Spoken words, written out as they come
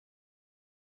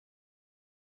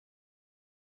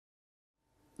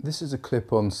This is a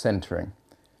clip on centering.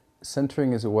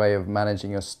 Centering is a way of managing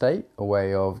your state, a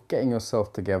way of getting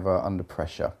yourself together under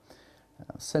pressure.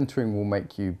 Centering will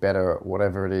make you better at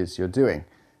whatever it is you're doing.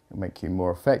 It'll make you more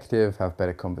effective, have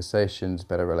better conversations,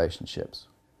 better relationships.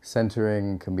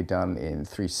 Centering can be done in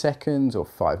 3 seconds or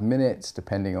 5 minutes,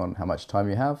 depending on how much time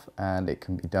you have, and it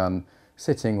can be done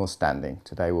sitting or standing.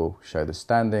 Today we'll show the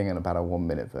standing and about a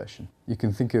 1-minute version. You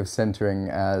can think of centering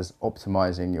as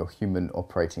optimizing your human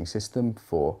operating system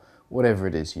for whatever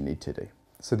it is you need to do.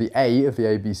 So the A of the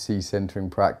ABC centering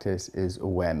practice is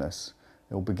awareness.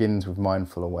 It all begins with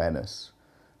mindful awareness.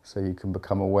 So you can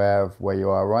become aware of where you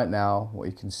are right now, what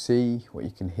you can see, what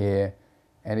you can hear,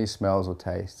 any smells or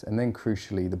tastes, and then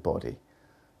crucially the body.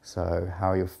 So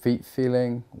how are your feet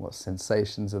feeling? What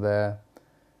sensations are there?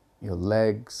 Your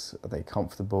legs, are they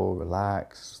comfortable,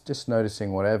 relaxed? Just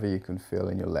noticing whatever you can feel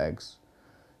in your legs.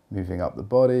 Moving up the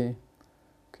body,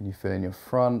 can you feel in your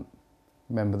front?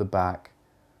 Remember the back,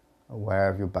 aware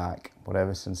of your back,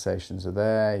 whatever sensations are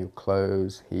there, your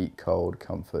clothes, heat, cold,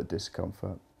 comfort,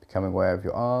 discomfort. Becoming aware of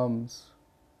your arms,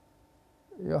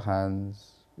 your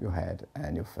hands, your head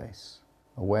and your face.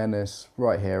 Awareness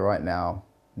right here, right now,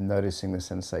 noticing the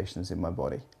sensations in my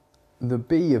body. The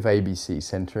B of ABC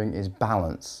centering is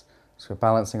balance. So we're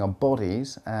balancing our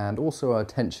bodies and also our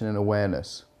attention and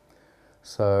awareness.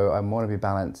 So I want to be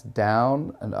balanced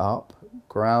down and up,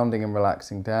 grounding and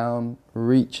relaxing down,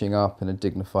 reaching up in a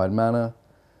dignified manner,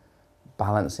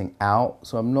 balancing out.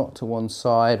 So I'm not to one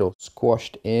side or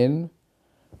squashed in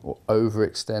or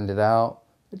overextended out,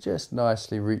 but just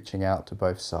nicely reaching out to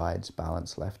both sides,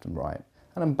 balance left and right.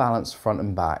 And I'm balanced front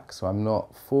and back. So I'm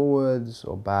not forwards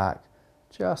or back,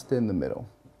 just in the middle.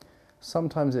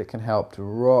 Sometimes it can help to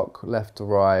rock left to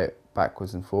right,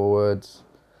 backwards and forwards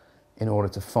in order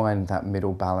to find that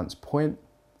middle balance point.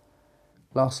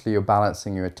 Lastly, you're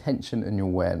balancing your attention and your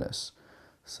awareness.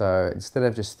 So instead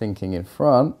of just thinking in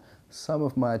front, some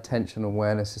of my attention and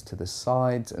awareness is to the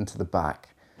sides and to the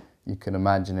back. You can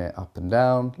imagine it up and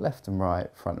down, left and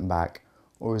right, front and back,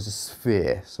 or as a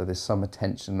sphere. So there's some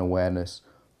attention and awareness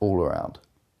all around.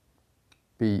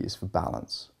 B is for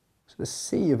balance. So the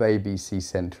C of ABC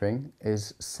centering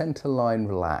is center line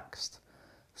relaxed.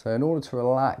 So in order to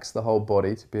relax the whole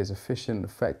body to be as efficient and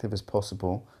effective as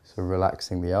possible, so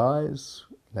relaxing the eyes,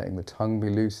 letting the tongue be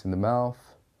loose in the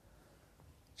mouth,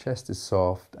 chest is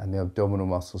soft and the abdominal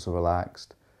muscles are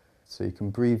relaxed. So you can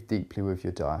breathe deeply with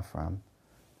your diaphragm.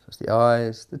 So it's the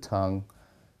eyes, the tongue,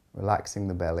 relaxing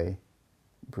the belly,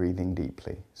 breathing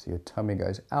deeply. So your tummy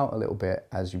goes out a little bit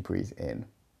as you breathe in.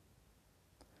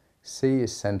 C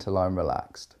is center line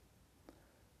relaxed.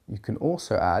 You can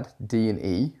also add D and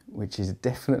E, which is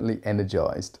definitely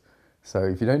energized. So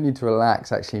if you don't need to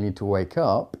relax, actually need to wake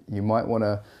up, you might want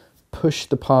to push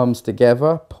the palms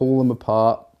together, pull them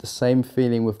apart, the same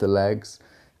feeling with the legs,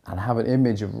 and have an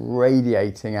image of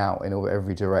radiating out in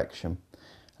every direction.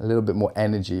 A little bit more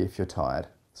energy if you're tired.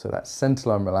 So that's center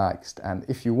line relaxed, and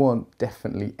if you want,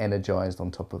 definitely energized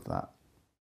on top of that.